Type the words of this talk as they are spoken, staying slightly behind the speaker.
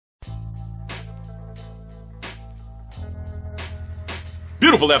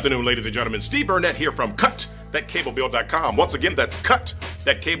Beautiful afternoon, ladies and gentlemen. Steve Burnett here from CutThatCableBill.com. Once again, that's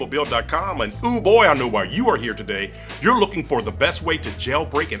CutThatCableBill.com. And ooh boy, I know why you are here today. You're looking for the best way to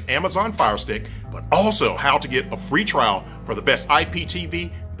jailbreak an Amazon FireStick, but also how to get a free trial for the best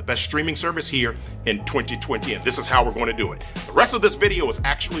IPTV, the best streaming service here in 2020, and this is how we're going to do it. The rest of this video is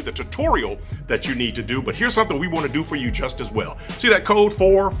actually the tutorial that you need to do, but here's something we want to do for you just as well. See that code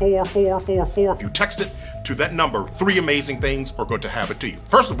 44444? If you text it to that number, 3 amazing things are going to have it to you.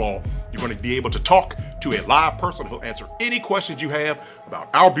 First of all, you're going to be able to talk to a live person who'll answer any questions you have about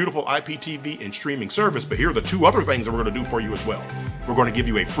our beautiful IPTV and streaming service, but here are the 2 other things that we're going to do for you as well. We're going to give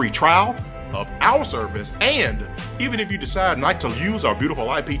you a free trial of our service, and even if you decide not to use our beautiful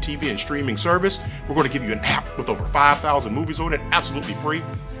IPTV and streaming service, we're going to give you an app with over 5,000 movies on it, absolutely free,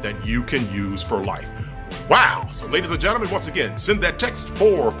 that you can use for life. Wow! So ladies and gentlemen, once again, send that text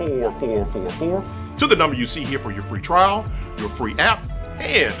 44444 to the number you see here for your free trial, your free app,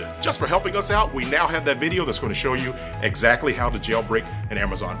 and just for helping us out, we now have that video that's going to show you exactly how to jailbreak an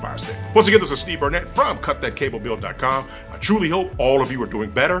Amazon FireStick. Once again, this is Steve Burnett from CutThatCableBill.com. I truly hope all of you are doing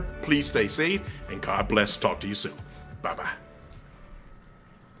better. Please stay safe, and God bless. Talk to you soon. Bye-bye.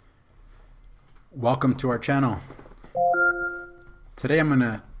 Welcome to our channel. Today I'm going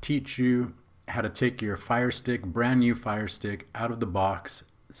to teach you how to take your FireStick, brand new FireStick, out of the box,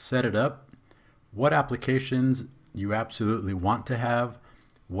 set it up, what applications you absolutely want to have,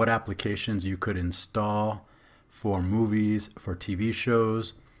 what applications you could install for movies, for TV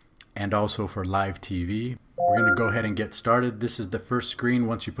shows, and also for live TV. We're going to go ahead and get started. This is the first screen.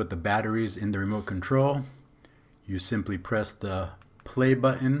 Once you put the batteries in the remote control, you simply press the play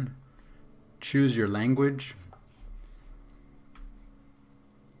button, choose your language,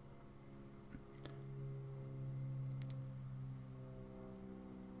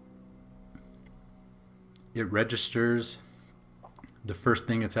 it registers. The first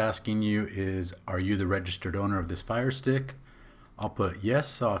thing it's asking you is, are you the registered owner of this FireStick? I'll put yes,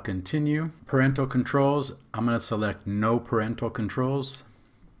 so I'll continue. Parental controls, I'm going to select no parental controls.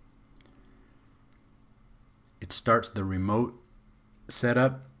 It starts the remote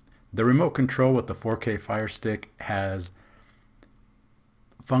setup. The remote control with the 4K FireStick has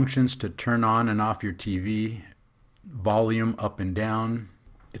functions to turn on and off your TV, volume up and down.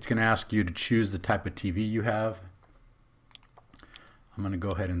 It's going to ask you to choose the type of TV you have. I'm going to go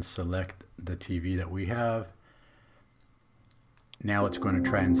ahead and select the TV that we have. Now it's going to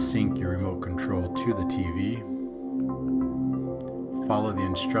try and sync your remote control to the TV. Follow the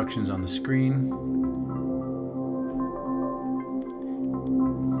instructions on the screen.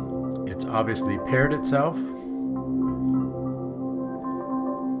 It's obviously paired itself.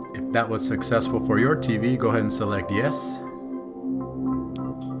 If that was successful for your TV, go ahead and select yes.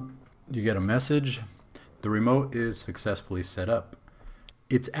 You get a message. The remote is successfully set up.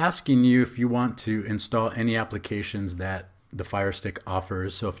 It's asking you if you want to install any applications that the FireStick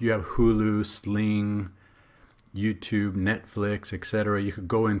offers. So if you have Hulu, Sling, YouTube, Netflix, etc., you could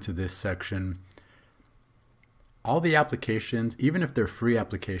go into this section. All the applications, even if they're free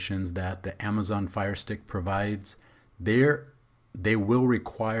applications that the Amazon FireStick provides, they will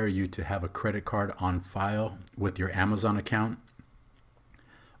require you to have a credit card on file with your Amazon account,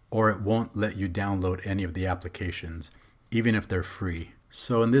 or it won't let you download any of the applications, even if they're free.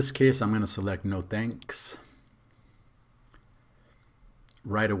 So in this case, I'm going to select no thanks.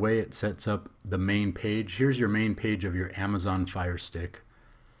 Right away, it sets up the main page. Here's your main page of your Amazon FireStick.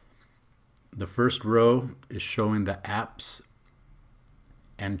 The first row is showing the apps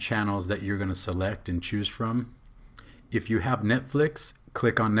and channels that you're going to select and choose from. If you have Netflix,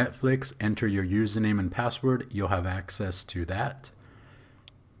 click on Netflix, enter your username and password. You'll have access to that.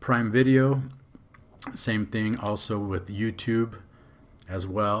 Prime Video, same thing also with YouTube as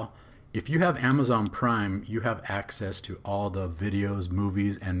well. If you have Amazon Prime, you have access to all the videos,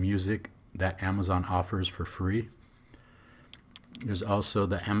 movies, and music that Amazon offers for free. There's also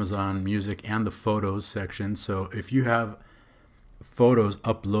the Amazon Music and the Photos section. So if you have photos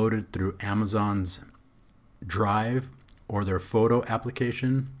uploaded through Amazon's Drive or their photo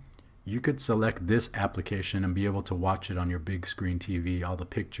application, you could select this application and be able to watch it on your big screen TV, all the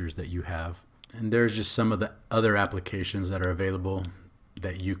pictures that you have. And there's just some of the other applications that are available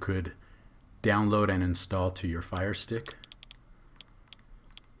that you could download and install to your FireStick.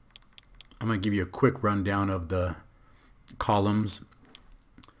 I'm going to give you a quick rundown of the columns.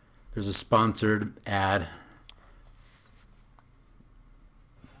 There's a sponsored ad,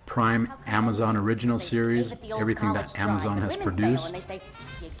 Prime Amazon Original Series, everything that Amazon has produced.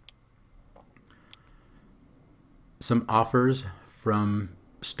 Some offers from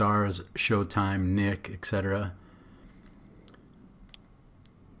Stars, Showtime, Nick, etc.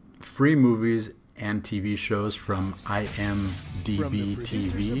 free movies and TV shows from IMDb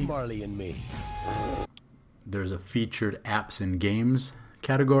TV. Marley and me. There's a featured apps and games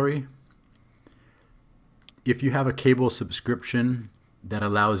category. If you have a cable subscription that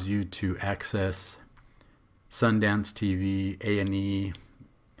allows you to access Sundance TV, A&E,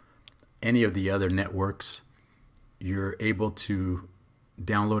 any of the other networks, you're able to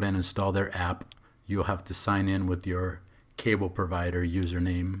download and install their app. You'll have to sign in with your cable provider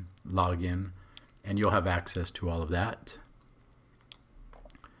username, login, and you'll have access to all of that.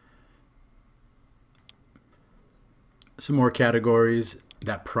 Some more categories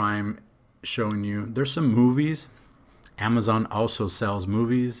that Prime showing you. There's some movies. Amazon also sells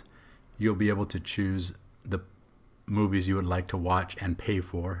movies. You'll be able to choose the movies you would like to watch and pay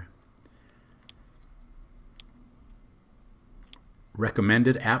for.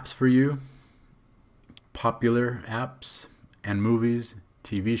 Recommended apps for you. Popular apps and movies,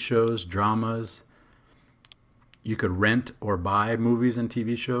 TV shows, dramas. You could rent or buy movies and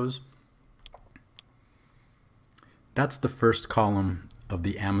TV shows. That's the first column of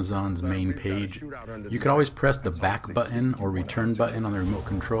the Amazon's main page. You could always press the back button or return button on the remote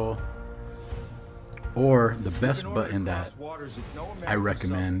control. Or the best button that I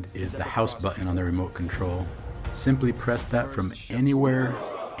recommend is the house button on the remote control. Simply press that from anywhere,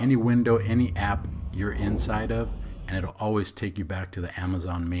 any window, any app you're inside of, and it'll always take you back to the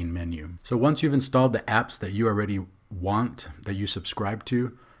Amazon main menu. So once you've installed the apps that you already want, that you subscribe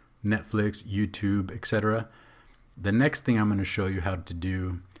to, Netflix, YouTube, etc., the next thing I'm going to show you how to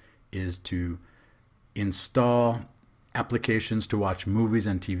do is to install applications to watch movies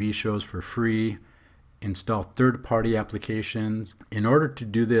and TV shows for free, install third-party applications. In order to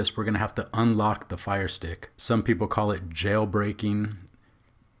do this, we're going to have to unlock the FireStick. Some people call it jailbreaking.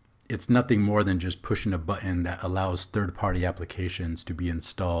 It's nothing more than just pushing a button that allows third-party applications to be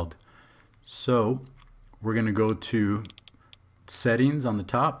installed. So we're going to go to Settings on the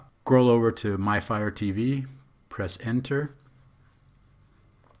top, scroll over to My Fire TV, press Enter.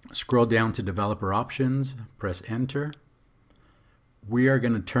 Scroll down to Developer Options, press Enter. We are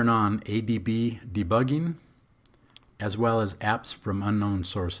going to turn on ADB debugging as well as apps from unknown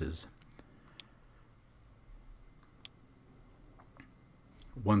sources.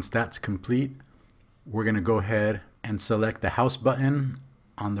 Once that's complete, we're going to go ahead and select the house button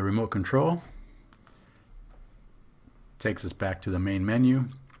on the remote control. Takes us back to the main menu.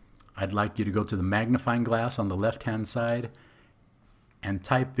 I'd like you to go to the magnifying glass on the left-hand side and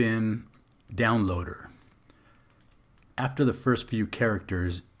type in downloader. After the first few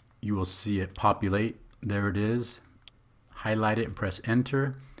characters, you will see it populate. There it is. Highlight it and press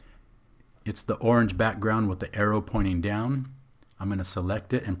Enter. It's the orange background with the arrow pointing down. I'm going to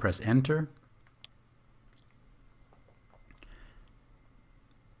select it and press Enter.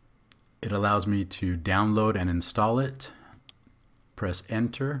 It allows me to download and install it. Press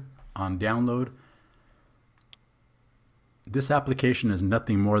Enter on download. This application is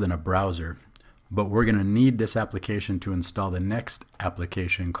nothing more than a browser, but we're going to need this application to install the next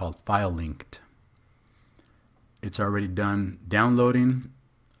application called FileLinked. It's already done downloading.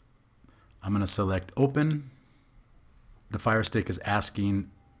 I'm going to select Open. The FireStick is asking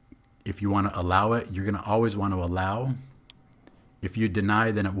if you want to allow it. You're going to always want to allow. If you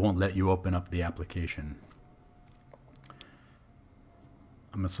deny, then it won't let you open up the application.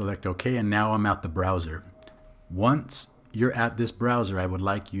 I'm going to select OK, and now I'm at the browser. Once you're at this browser, I would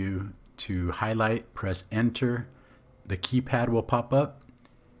like you to highlight, press Enter. The keypad will pop up,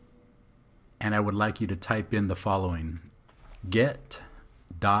 and I would like you to type in the following: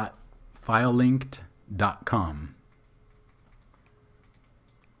 get.filelinked.com.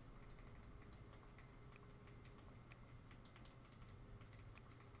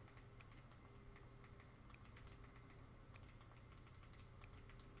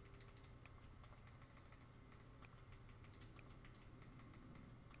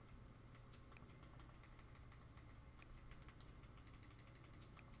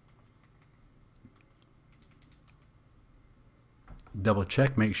 Double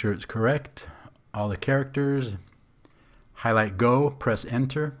check, make sure it's correct. All the characters. Highlight Go, press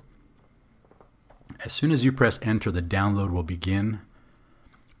Enter. As soon as you press Enter, the download will begin.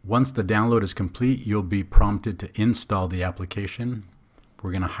 Once the download is complete, you'll be prompted to install the application.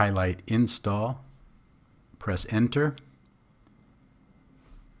 We're going to highlight Install, press Enter.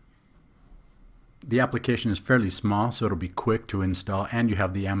 The application is fairly small, so it'll be quick to install, and you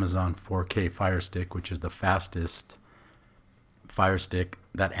have the Amazon 4K Fire Stick, which is the fastest Fire Stick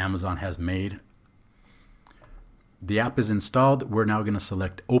that Amazon has made. The app is installed. We're now going to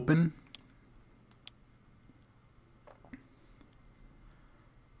select Open.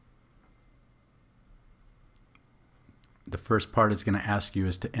 The first part it's going to ask you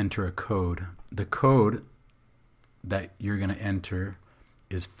is to enter a code. The code that you're going to enter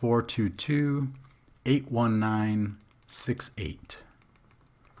is 422-819-68.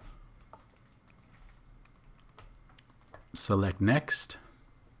 Select next.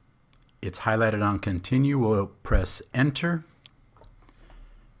 It's highlighted on continue. We'll press enter.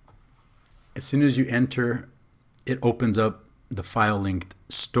 As soon as you enter, it opens up the file linked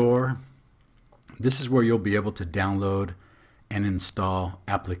store. This is where you'll be able to download and install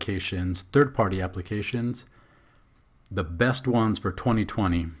applications, third-party applications. The best ones for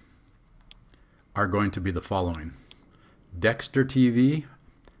 2020 are going to be the following. Dexter TV.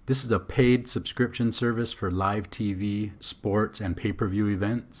 This is a paid subscription service for live TV, sports, and pay-per-view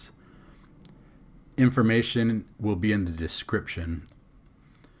events. Information will be in the description.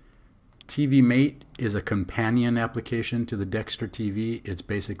 TV Mate is a companion application to the Dexter TV. It's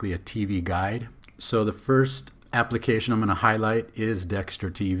basically a TV guide. So the first application I'm going to highlight is Dexter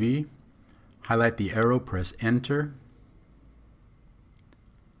TV. Highlight the arrow, press enter.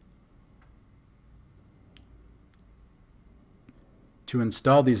 To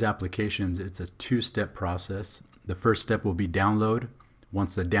install these applications, it's a two-step process. The first step will be download.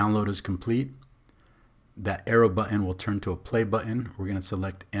 Once the download is complete, that arrow button will turn to a play button. We're going to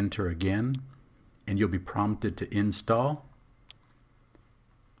select enter again, and you'll be prompted to install.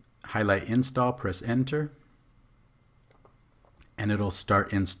 Highlight install, press enter, and it'll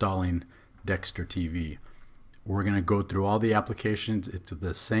start installing Dexter TV. We're going to go through all the applications. It's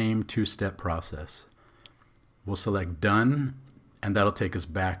the same two-step process. We'll select done, and that'll take us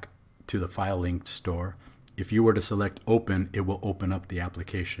back to the file linked store. If you were to select open, it will open up the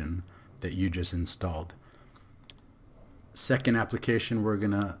application that you just installed. Second application we're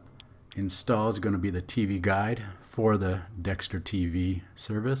going to install is going to be the TV guide for the Dexter TV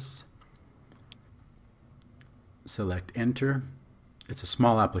service. Select enter. It's a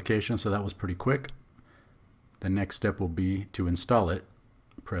small application, so that was pretty quick. The next step will be to install it.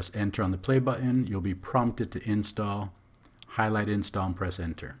 Press enter on the play button. You'll be prompted to install. Highlight install and press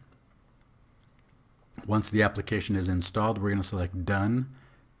enter. Once the application is installed, we're going to select done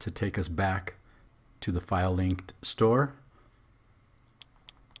to take us back to the file linked store.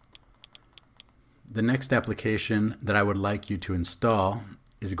 The next application that I would like you to install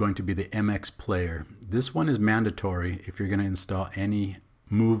is going to be the MX Player. This one is mandatory if you're going to install any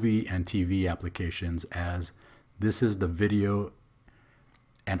movie and TV applications, as this is the video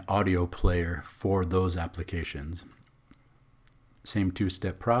and audio player for those applications. Same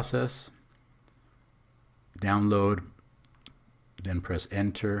two-step process. Download, then press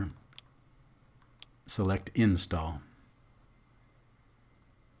enter, select install.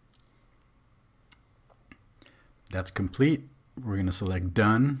 That's complete. We're going to select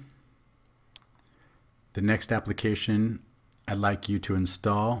done. The next application I'd like you to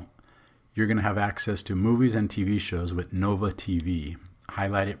install, you're going to have access to movies and TV shows with Nova TV.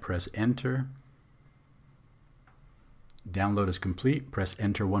 Highlight it, press enter. Download is complete. Press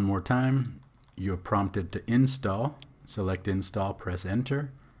enter one more time. You're prompted to install. Select install, press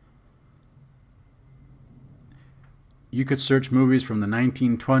enter. You could search movies from the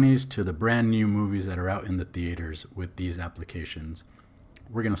 1920s to the brand new movies that are out in the theaters with these applications.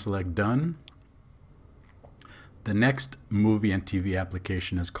 We're going to select done. The next movie and TV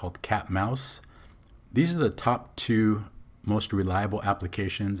application is called Cat Mouse. These are the top two most reliable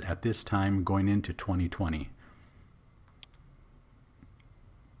applications at this time going into 2020.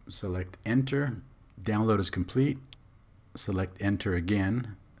 Select enter. Download is complete. Select enter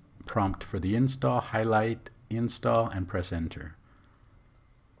again. Prompt for the install. Highlight install and press enter.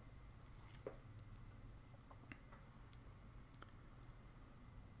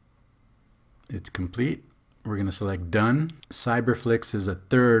 It's complete. We're going to select done. Cyberflix is a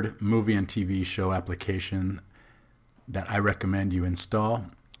third movie and TV show application that I recommend you install.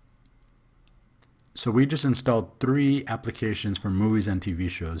 So we just installed 3 applications for movies and TV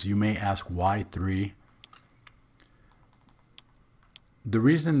shows. You may ask why 3? The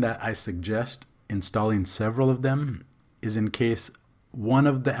reason that I suggest installing several of them is in case one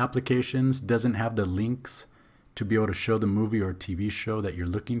of the applications doesn't have the links to be able to show the movie or TV show that you're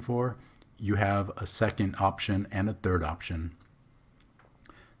looking for. You have a second option and a third option.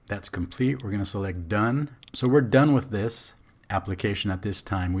 That's complete. We're going to select done. So we're done with this application at this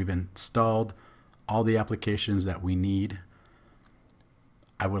time. We've installed all the applications that we need.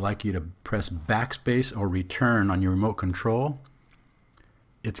 I would like you to press backspace or return on your remote control.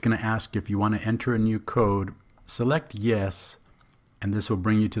 It's going to ask if you want to enter a new code. Select yes, and this will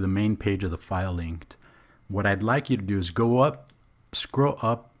bring you to the main page of the file linked. What I'd like you to do is go up, scroll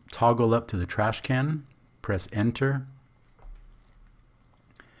up, toggle up to the trash can, press enter,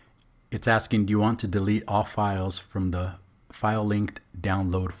 It's asking, do you want to delete all files from the file linked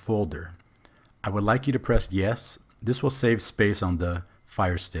download folder? I would like you to press yes. This will save space on the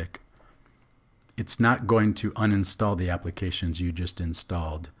FireStick. It's not going to uninstall the applications you just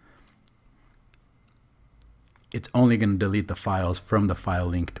installed. It's only going to delete the files from the file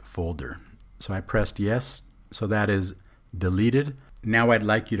linked folder. So I pressed yes, so that is deleted. Now I'd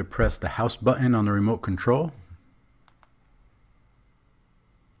like you to press the house button on the remote control.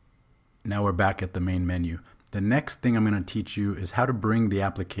 Now we're back at the main menu. The next thing I'm going to teach you is how to bring the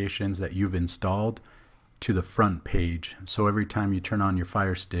applications that you've installed to the front page. So every time you turn on your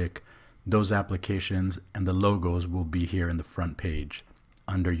FireStick, those applications and the logos will be here in the front page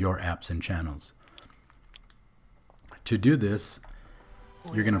under your apps and channels. To do this,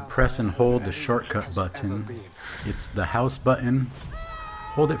 you're going to press and hold the shortcut button. It's the house button.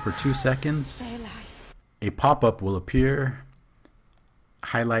 Hold it for 2 seconds. A pop-up will appear.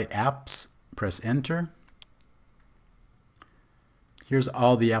 Highlight apps, press enter. Here's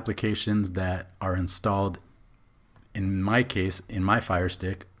all the applications that are installed. In my case, in my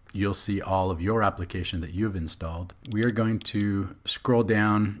FireStick, you'll see all of your application that you've installed. We are going to scroll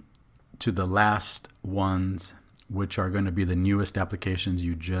down to the last ones, which are going to be the newest applications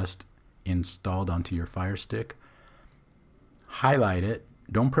you just installed onto your FireStick. Highlight it.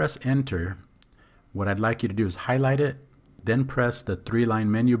 Don't press enter. What I'd like you to do is highlight it, then press the 3-line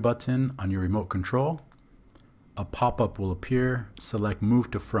menu button on your remote control. A pop-up will appear. Select move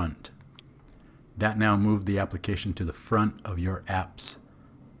to front. That now moved the application to the front of your apps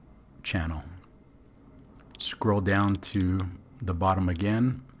channel. Scroll down to the bottom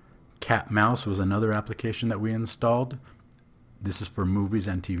again. Cat Mouse was another application that we installed. This is for movies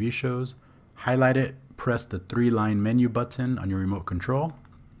and TV shows. Highlight it, press the 3-line menu button on your remote control.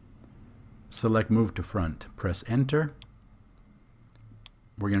 Select move to front. Press enter.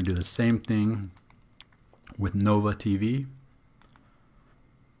 We're going to do the same thing with Nova TV.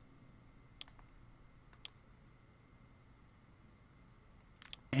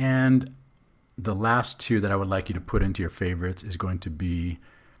 And the last two that I would like you to put into your favorites is going to be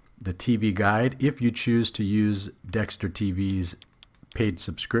the TV guide. If you choose to use Dexter TV's paid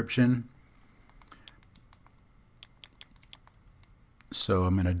subscription. So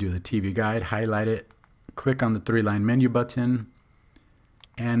I'm going to do the TV guide, highlight it, click on the 3-line menu button,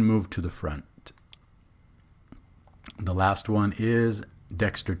 and move to the front. The last one is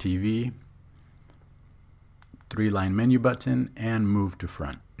Dexter TV. 3-line menu button and move to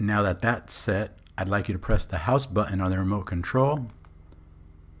front. Now that that's set, I'd like you to press the house button on the remote control.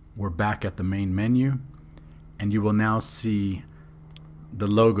 We're back at the main menu, and you will now see the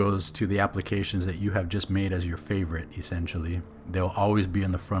logos to the applications that you have just made as your favorite, essentially. They'll always be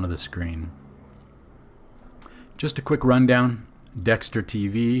in the front of the screen. Just a quick rundown. Dexter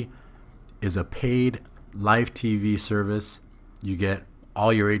TV is a paid live TV service. You get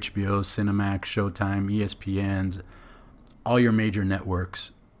all your HBO, Cinemax, Showtime, ESPNs, all your major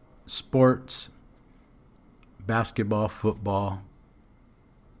networks, sports, basketball, football,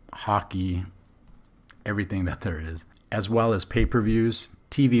 hockey, everything that there is, as well as pay-per-views.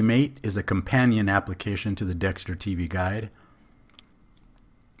 TV Mate is a companion application to the Dexter TV guide.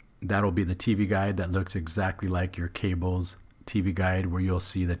 That'll be the TV guide that looks exactly like your cable's TV guide, where you'll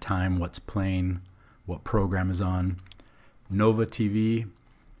see the time, what's playing, what program is on. Nova TV,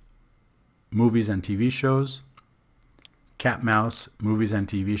 movies and TV shows. Cat Mouse, movies and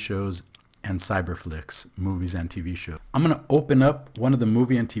TV shows. And Cyberflix, movies and TV shows. I'm going to open up one of the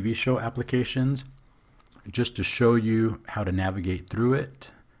movie and TV show applications just to show you how to navigate through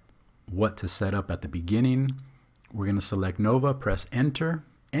it, what to set up at the beginning. We're going to select Nova, press enter.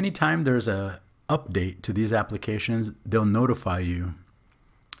 Anytime there's a update to these applications, they'll notify you.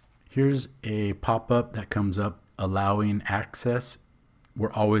 Here's a pop-up that comes up allowing access.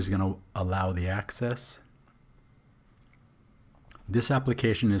 We're always going to allow the access. This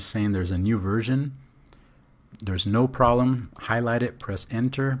application is saying there's a new version. There's no problem. Highlight it, press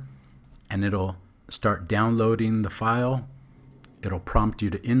enter, and it'll start downloading the file. It'll prompt you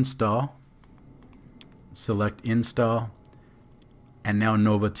to install. Select install, and now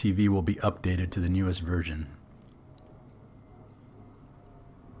Nova TV will be updated to the newest version.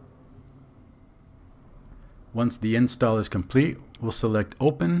 Once the install is complete, we'll select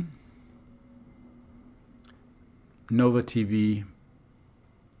open. Nova TV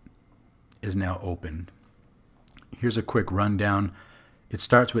is now open. Here's a quick rundown. It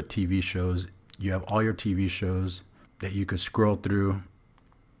starts with TV shows. You have all your TV shows that you could scroll through.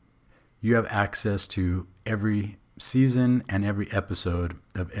 You have access to every season and every episode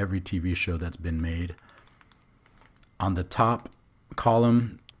of every TV show that's been made. On the top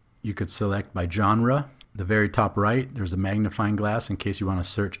column, you could select by genre. The very top right, there's a magnifying glass in case you want to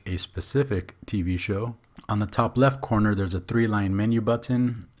search a specific TV show. On the top left corner, there's a 3-line menu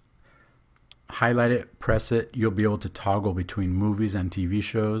button. Highlight it, press it. You'll be able to toggle between movies and TV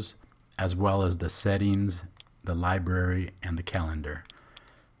shows, as well as the settings, the library, and the calendar.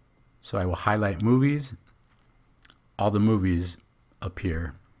 So I will highlight movies. All the movies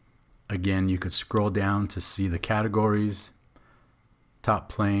appear. Again, you could scroll down to see the categories. Top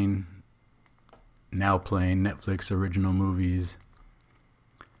playing, now playing, Netflix original movies,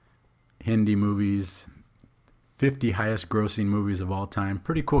 Hindi movies, 50 highest grossing movies of all time.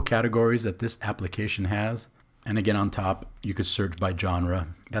 Pretty cool categories that this application has. And again, on top, you could search by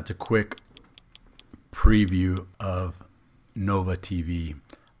genre. That's a quick preview of Nova TV.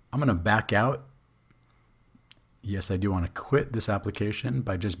 I'm going to back out. Yes, I do want to quit this application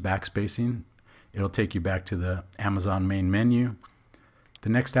by just backspacing. It'll take you back to the Amazon main menu. The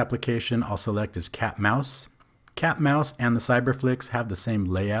next application I'll select is Cat Mouse. Cat Mouse and the Cyberflix have the same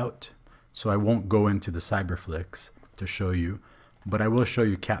layout, so I won't go into the Cyberflix to show you, but I will show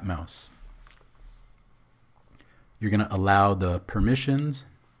you Cat Mouse. You're going to allow the permissions.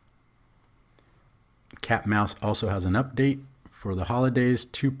 Cat Mouse also has an update for the holidays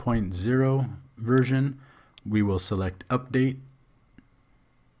 2.0 version. We will select update.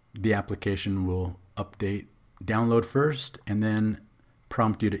 The application will update, download first, and then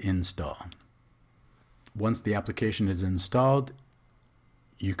prompt you to install. Once the application is installed,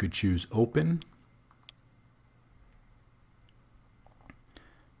 you could choose open.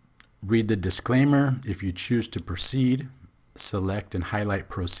 Read the disclaimer. If you choose to proceed, select and highlight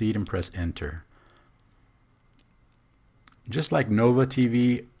proceed and press enter. Just like Nova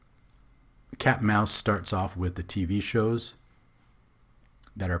TV, Cat Mouse starts off with the TV shows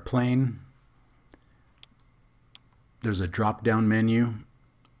that are playing. There's a drop-down menu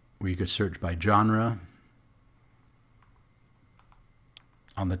where you could search by genre.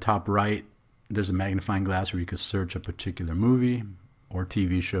 On the top right, there's a magnifying glass where you could search a particular movie or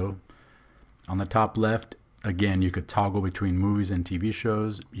TV show. On the top left, again, you could toggle between movies and TV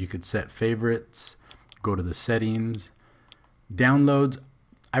shows. You could set favorites, go to the settings. Downloads,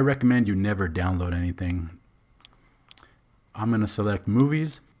 I recommend you never download anything. I'm going to select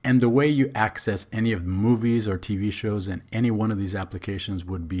movies. And the way you access any of the movies or TV shows in any one of these applications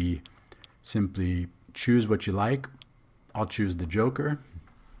would be simply choose what you like. I'll choose the Joker.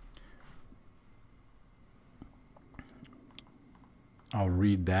 I'll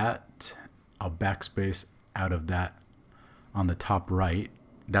read that. I'll backspace out of that on the top right.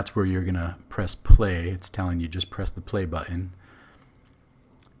 That's where you're going to press play. It's telling you just press the play button.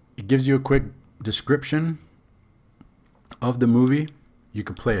 It gives you a quick description of the movie. You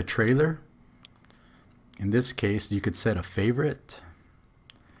could play a trailer. In this case, you could set a favorite.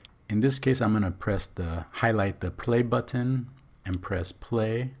 In this case, I'm going to highlight the play button and press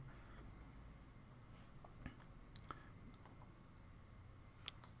play.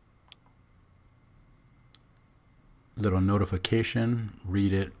 Little notification,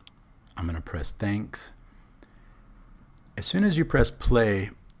 read it. I'm going to press thanks. As soon as you press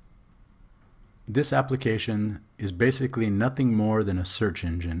play, this application is basically nothing more than a search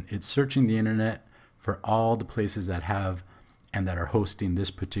engine. It's searching the internet for all the places that have and that are hosting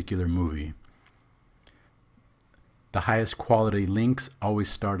this particular movie. The highest quality links always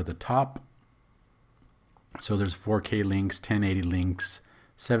start at the top. So there's 4K links, 1080 links,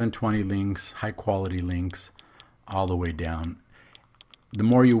 720 links, high quality links, all the way down. The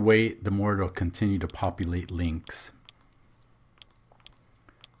more you wait, the more it'll continue to populate links.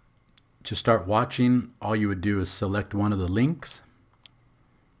 To start watching, all you would do is select one of the links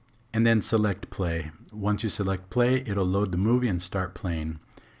and then select play. Once you select play, it'll load the movie and start playing.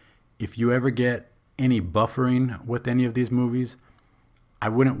 If you ever get any buffering with any of these movies, I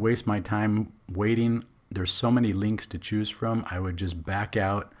wouldn't waste my time waiting. There's so many links to choose from. I would just back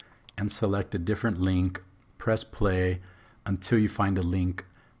out and select a different link, press play until you find a link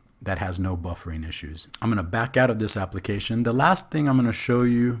that has no buffering issues. I'm going to back out of this application. The last thing I'm going to show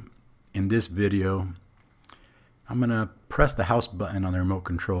you in this video, I'm going to press the house button on the remote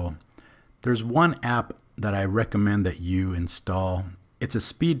control. There's one app that I recommend that you install. It's a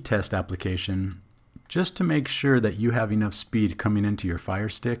speed test application just to make sure that you have enough speed coming into your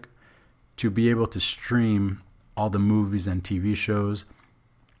FireStick to be able to stream all the movies and TV shows.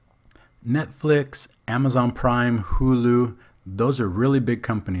 Netflix, Amazon Prime, Hulu, those are really big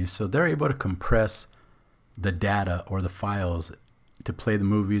companies, so they're able to compress the data or the files to play the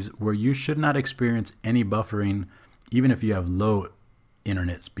movies where you should not experience any buffering, even if you have low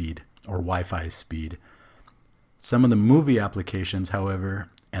internet speed or Wi-Fi speed. Some of the movie applications, however,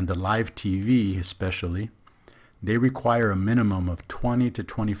 and the live TV especially, they require a minimum of 20 to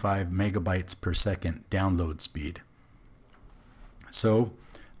 25 megabytes per second download speed. So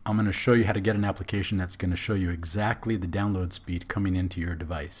I'm going to show you how to get an application that's going to show you exactly the download speed coming into your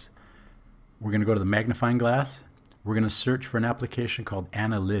device. We're going to go to the magnifying glass. We're going to search for an application called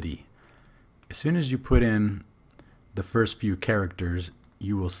Analyty. As soon as you put in the first few characters,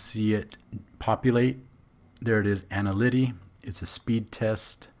 you will see it populate. There it is, Analyty. It's a speed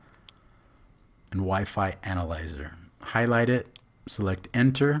test and Wi-Fi analyzer. Highlight it, select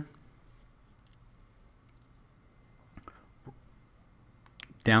enter,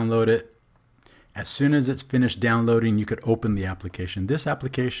 download it. As soon as it's finished downloading, you could open the application. This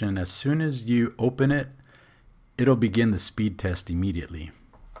application, as soon as you open it, it'll begin the speed test immediately.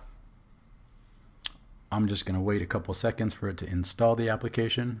 I'm just going to wait a couple seconds for it to install the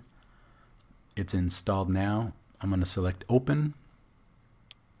application. It's installed now. I'm going to select open.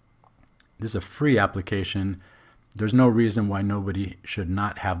 This is a free application. There's no reason why nobody should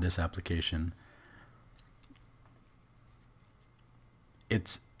not have this application.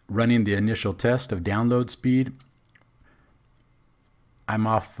 It's running the initial test of download speed. I'm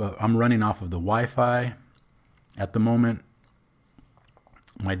running off of the Wi-Fi at the moment.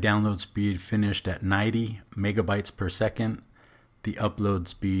 My download speed finished at 90 megabytes per second. The upload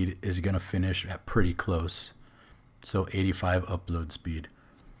speed is going to finish at pretty close, so 85 upload speed.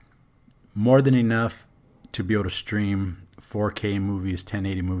 More than enough to be able to stream 4K movies,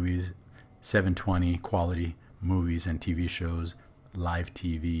 1080 movies, 720 quality movies and TV shows, live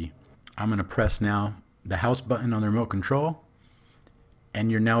TV. I'm going to press now the house button on the remote control,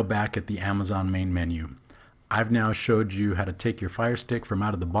 and you're now back at the Amazon main menu. I've now showed you how to take your Fire Stick from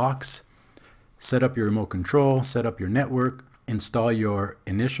out of the box, set up your remote control, set up your network, install your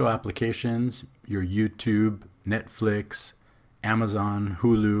initial applications, your YouTube, Netflix, Amazon,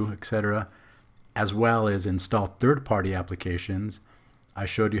 Hulu, etc., as well as install third-party applications. I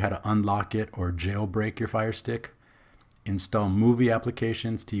showed you how to unlock it or jailbreak your Fire Stick, install movie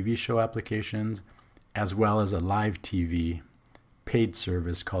applications, TV show applications, as well as a live TV paid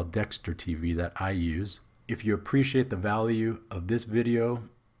service called Dexter TV that I use. If you appreciate the value of this video,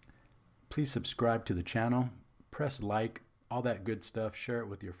 please subscribe to the channel, press like, all that good stuff, share it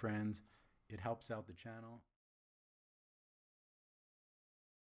with your friends. It helps out the channel.